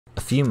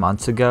few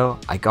months ago,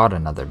 I got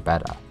another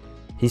betta.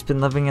 He's been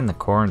living in the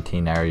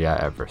quarantine area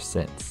ever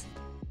since.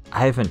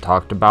 I haven't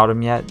talked about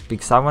him yet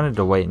because I wanted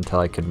to wait until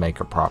I could make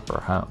a proper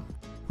home.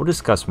 We'll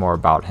discuss more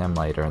about him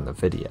later in the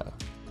video.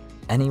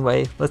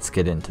 Anyway, let's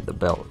get into the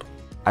build.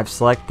 I've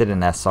selected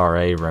an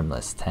SRA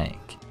rimless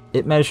tank.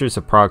 It measures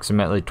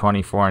approximately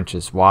 24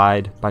 inches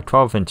wide by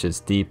 12 inches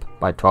deep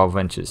by 12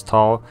 inches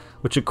tall,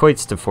 which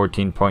equates to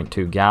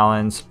 14.2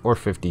 gallons or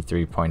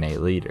 53.8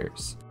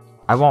 liters.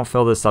 I won't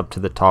fill this up to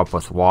the top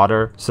with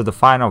water, so the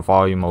final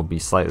volume will be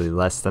slightly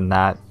less than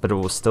that, but it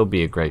will still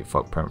be a great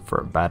footprint for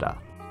a betta.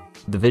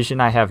 The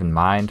vision I have in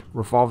mind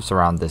revolves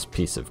around this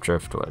piece of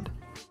driftwood.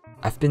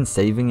 I've been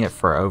saving it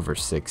for over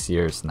 6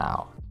 years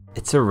now.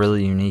 It's a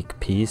really unique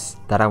piece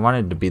that I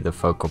wanted to be the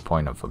focal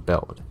point of a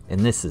build, and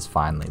this is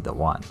finally the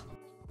one.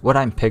 What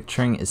I'm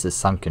picturing is a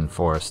sunken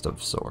forest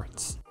of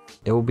sorts.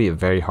 It will be a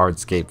very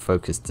hardscape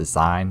focused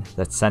design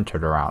that's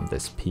centered around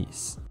this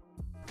piece.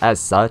 As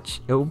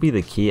such, it will be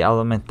the key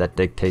element that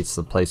dictates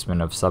the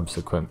placement of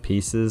subsequent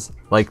pieces,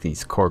 like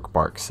these cork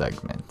bark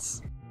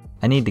segments.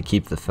 I need to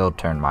keep the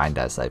filter in mind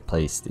as I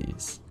place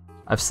these.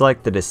 I've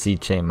selected a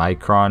C-chain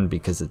micron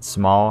because it's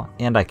small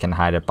and I can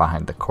hide it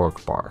behind the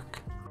cork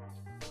bark.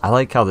 I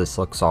like how this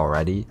looks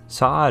already,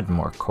 so I'll add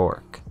more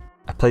cork.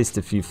 I placed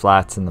a few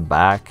flats in the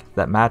back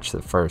that match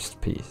the first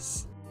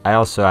piece. I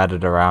also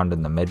added around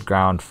in the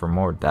midground for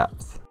more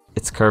depth.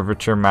 Its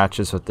curvature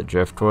matches with the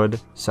driftwood,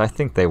 so I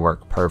think they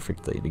work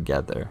perfectly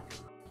together.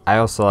 I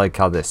also like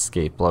how this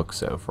scape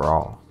looks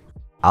overall.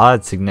 I'll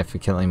add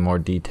significantly more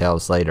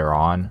details later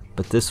on,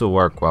 but this will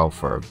work well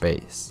for a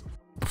base.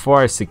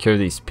 Before I secure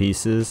these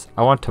pieces,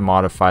 I want to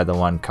modify the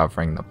one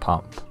covering the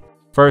pump.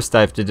 First,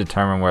 I have to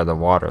determine where the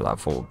water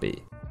level will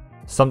be.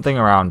 Something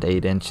around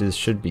 8 inches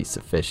should be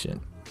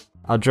sufficient.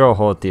 I'll drill a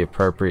hole at the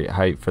appropriate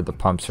height for the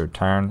pump's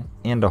return,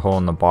 and a hole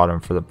in the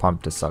bottom for the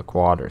pump to suck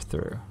water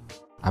through.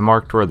 I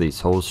marked where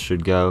these holes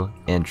should go,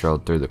 and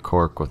drilled through the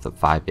cork with a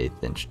 5/8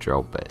 inch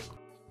drill bit.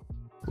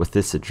 With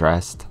this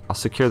addressed, I'll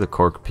secure the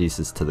cork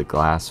pieces to the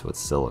glass with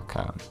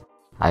silicone.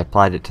 I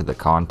applied it to the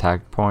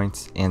contact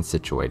points, and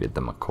situated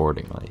them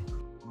accordingly.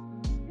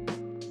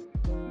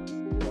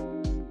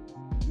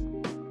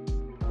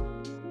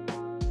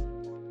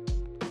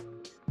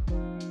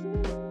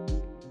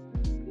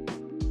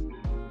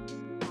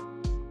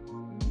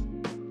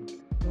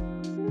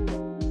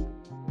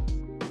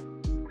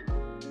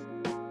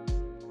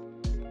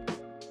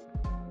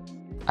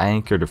 I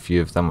anchored a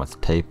few of them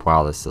with tape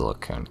while the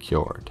silicone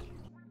cured.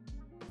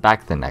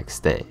 Back the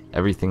next day,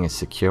 everything is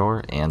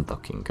secure and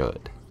looking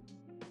good.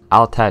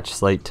 I'll attach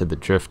slate to the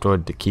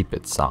driftwood to keep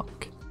it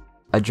sunk.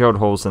 I drilled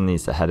holes in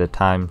these ahead of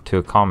time to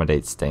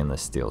accommodate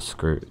stainless steel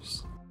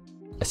screws.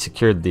 I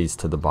secured these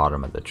to the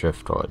bottom of the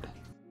driftwood,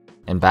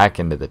 and back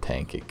into the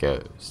tank it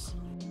goes.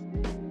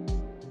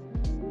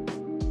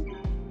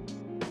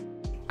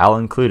 I'll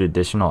include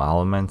additional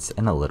elements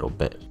in a little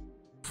bit.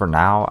 For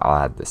now,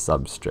 I'll add the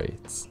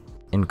substrates.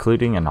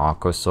 Including an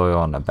aqua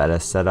soil and a betta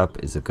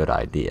setup is a good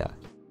idea.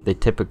 They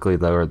typically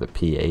lower the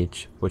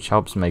pH, which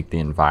helps make the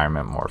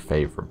environment more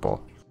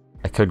favorable.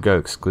 I could go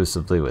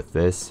exclusively with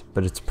this,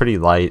 but it's pretty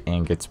light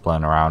and gets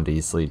blown around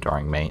easily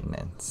during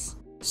maintenance.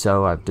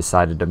 So I've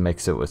decided to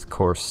mix it with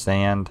coarse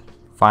sand,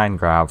 fine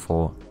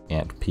gravel,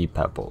 and pea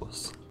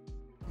pebbles.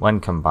 When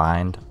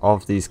combined, all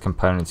of these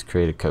components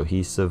create a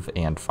cohesive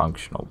and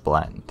functional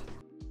blend.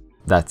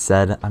 That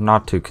said, I'm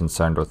not too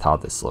concerned with how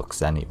this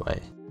looks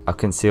anyway. I'll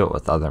conceal it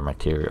with other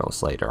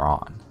materials later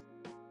on.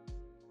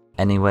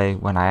 Anyway,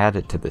 when I add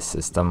it to the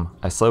system,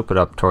 I slope it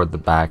up toward the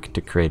back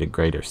to create a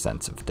greater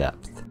sense of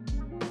depth.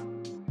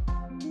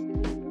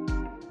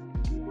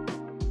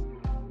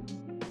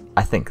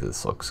 I think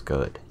this looks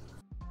good.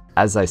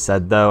 As I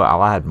said though,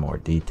 I'll add more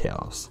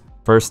details.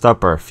 First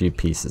up are a few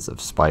pieces of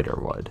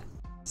spiderwood.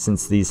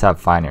 Since these have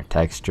finer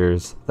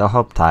textures, they'll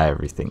help tie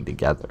everything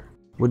together.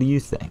 What do you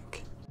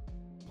think?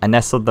 I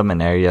nestled them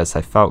in areas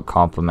I felt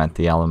complement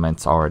the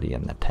elements already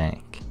in the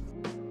tank.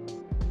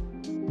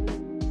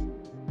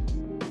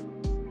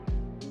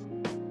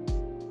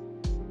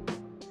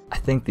 I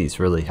think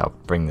these really help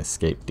bring the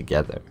scape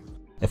together.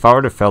 If I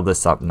were to fill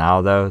this up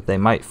now though, they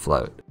might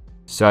float,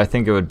 so I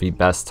think it would be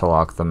best to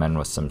lock them in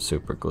with some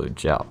super glue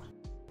gel.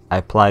 I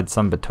applied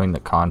some between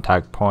the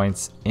contact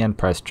points and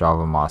pressed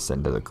Java Moss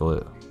into the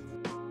glue.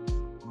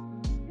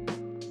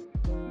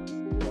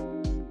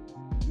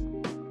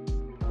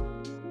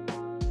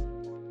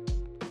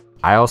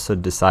 I also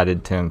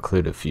decided to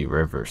include a few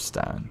river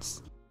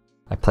stones.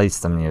 I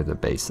placed them near the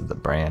base of the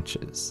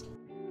branches.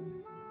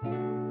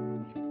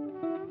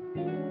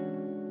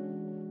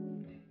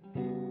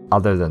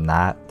 Other than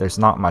that, there's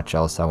not much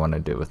else I want to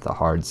do with the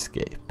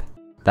hardscape.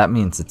 That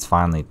means it's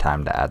finally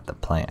time to add the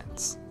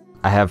plants.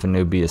 I have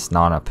Anubias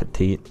nana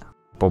petite,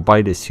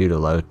 Bulbitis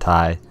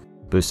hudaloti,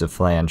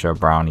 Bucephalandra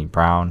brownie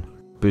brown,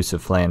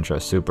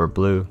 Bucephalandra super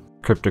blue,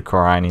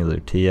 Cryptocorini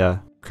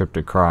lutea,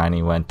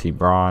 Cryptocorini wenti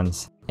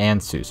bronze,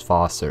 and Sus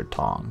Foster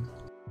tong.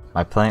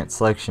 My plant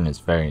selection is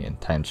very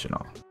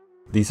intentional.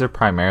 These are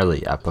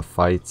primarily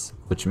epiphytes,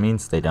 which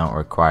means they don't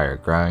require a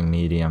growing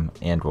medium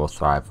and will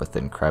thrive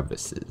within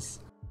crevices.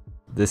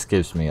 This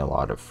gives me a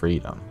lot of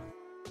freedom.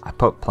 I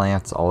put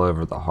plants all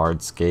over the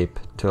hardscape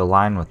to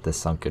align with the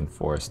sunken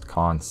forest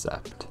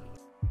concept.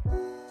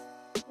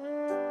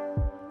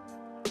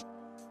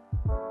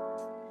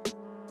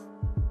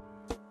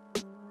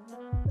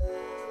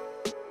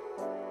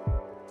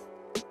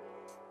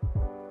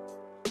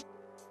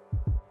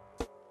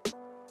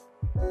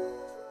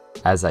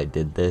 As I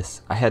did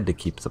this, I had to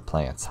keep the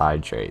plants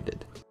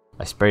hydrated.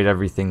 I sprayed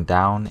everything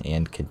down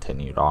and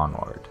continued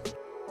onward.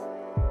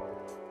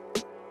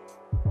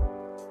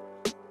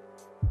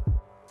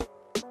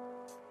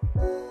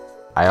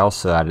 I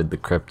also added the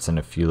crypts in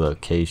a few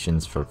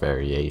locations for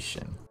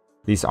variation.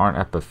 These aren't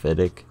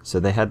epiphytic, so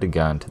they had to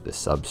go into the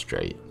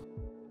substrate.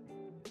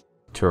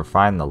 To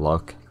refine the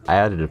look, I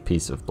added a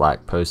piece of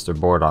black poster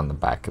board on the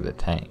back of the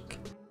tank.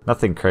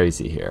 Nothing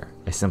crazy here,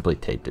 I simply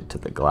taped it to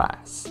the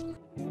glass.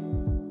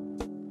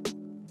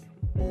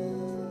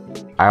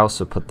 I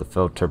also put the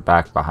filter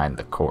back behind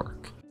the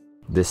cork.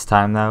 This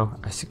time though,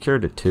 I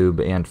secured a tube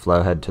and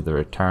flow head to the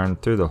return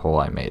through the hole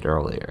I made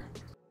earlier.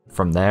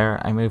 From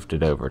there, I moved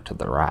it over to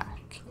the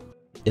rack.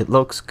 It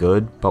looks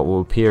good, but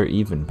will appear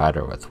even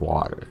better with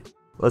water.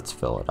 Let's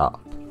fill it up.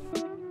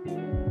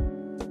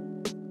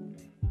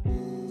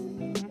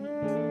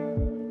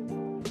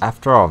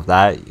 After all of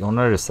that, you'll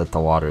notice that the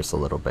water's a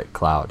little bit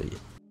cloudy.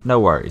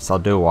 No worries, I'll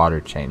do a water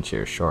change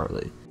here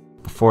shortly.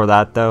 Before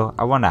that though,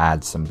 I want to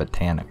add some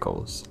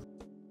botanicals.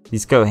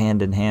 These go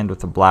hand in hand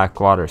with a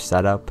Blackwater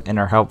setup and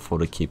are helpful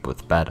to keep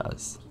with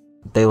bettas.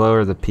 They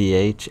lower the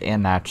pH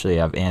and naturally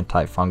have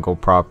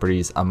antifungal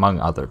properties among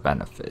other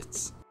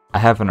benefits. I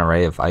have an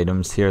array of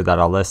items here that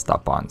I'll list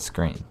up on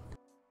screen.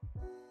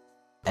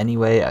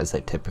 Anyway, as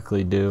I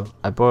typically do,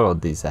 I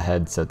boiled these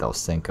ahead so they'll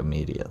sink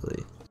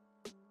immediately.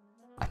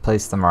 I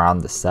placed them around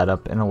the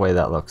setup in a way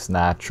that looks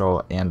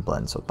natural and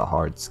blends with the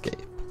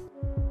hardscape.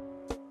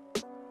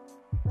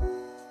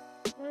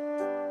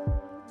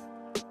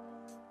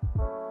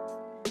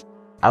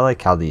 I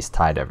like how these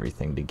tied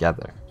everything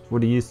together.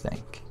 What do you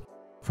think?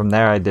 From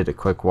there I did a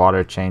quick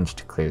water change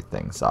to clear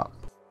things up.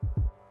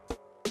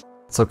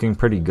 It's looking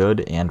pretty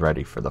good and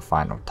ready for the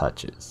final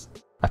touches.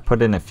 I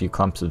put in a few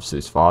clumps of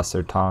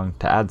Süßwassertang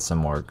to add some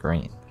more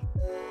green.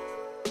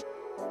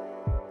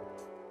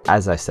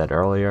 As I said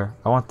earlier,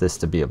 I want this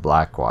to be a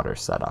Blackwater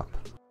setup.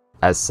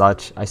 As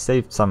such, I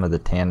saved some of the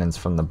tannins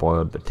from the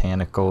boiled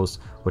botanicals,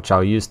 which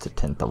I'll use to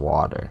tint the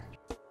water.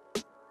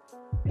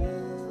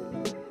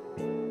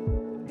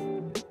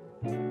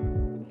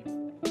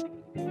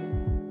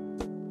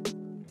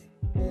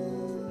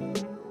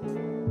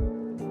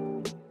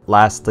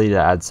 Lastly, to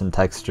add some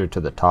texture to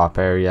the top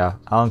area,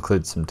 I'll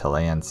include some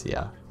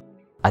tillandsia.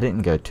 I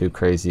didn't go too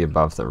crazy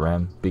above the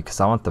rim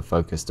because I want the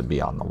focus to be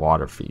on the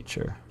water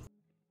feature.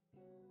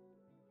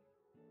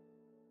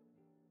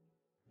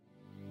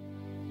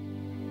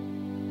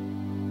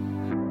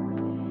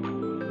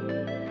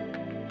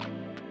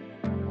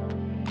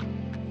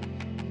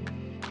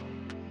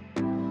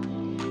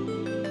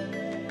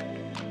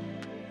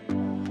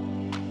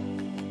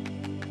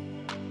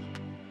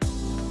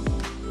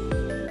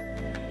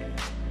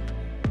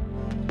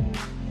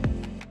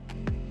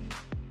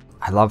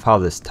 I love how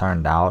this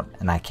turned out,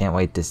 and I can't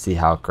wait to see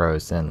how it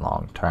grows in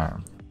long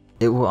term.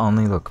 It will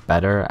only look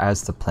better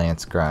as the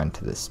plants grow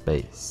into the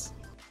space.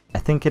 I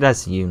think it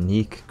has a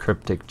unique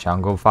cryptic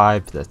jungle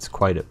vibe that's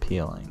quite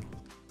appealing.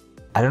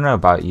 I don't know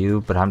about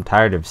you, but I'm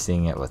tired of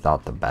seeing it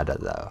without the betta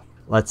though.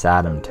 Let's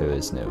add him to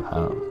his new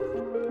home.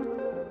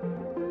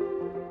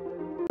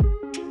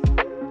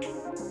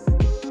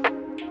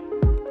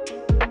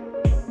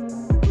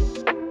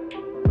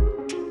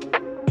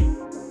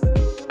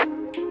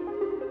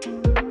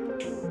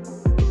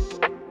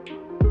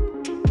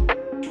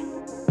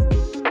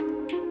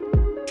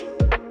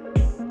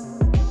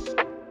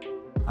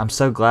 I'm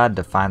so glad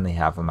to finally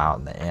have him out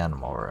in the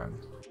animal room.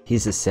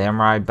 He's a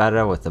Samurai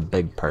Betta with a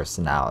big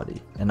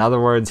personality. In other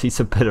words,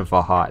 he's a bit of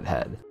a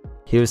hothead.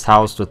 He was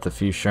housed with a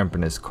few shrimp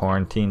in his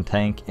quarantine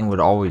tank and would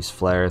always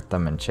flare at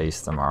them and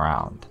chase them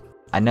around.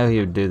 I know he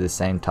would do the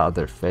same to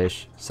other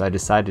fish, so I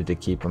decided to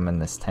keep him in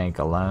this tank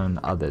alone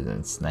other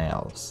than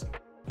snails.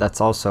 That's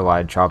also why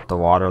I dropped the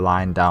water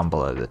line down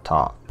below the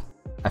top.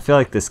 I feel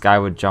like this guy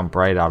would jump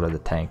right out of the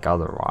tank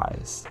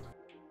otherwise.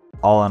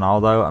 All in all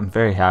though, I'm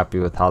very happy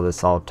with how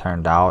this all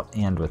turned out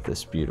and with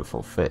this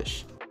beautiful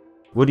fish.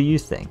 What do you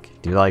think?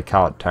 Do you like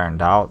how it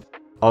turned out?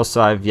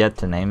 Also, I've yet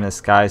to name this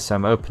guy, so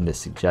I'm open to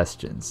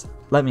suggestions.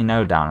 Let me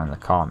know down in the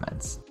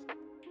comments.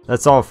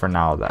 That's all for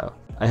now though.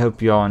 I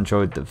hope you all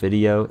enjoyed the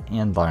video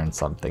and learned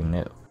something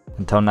new.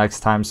 Until next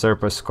time,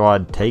 Serpa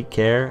Squad, take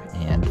care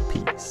and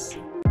peace.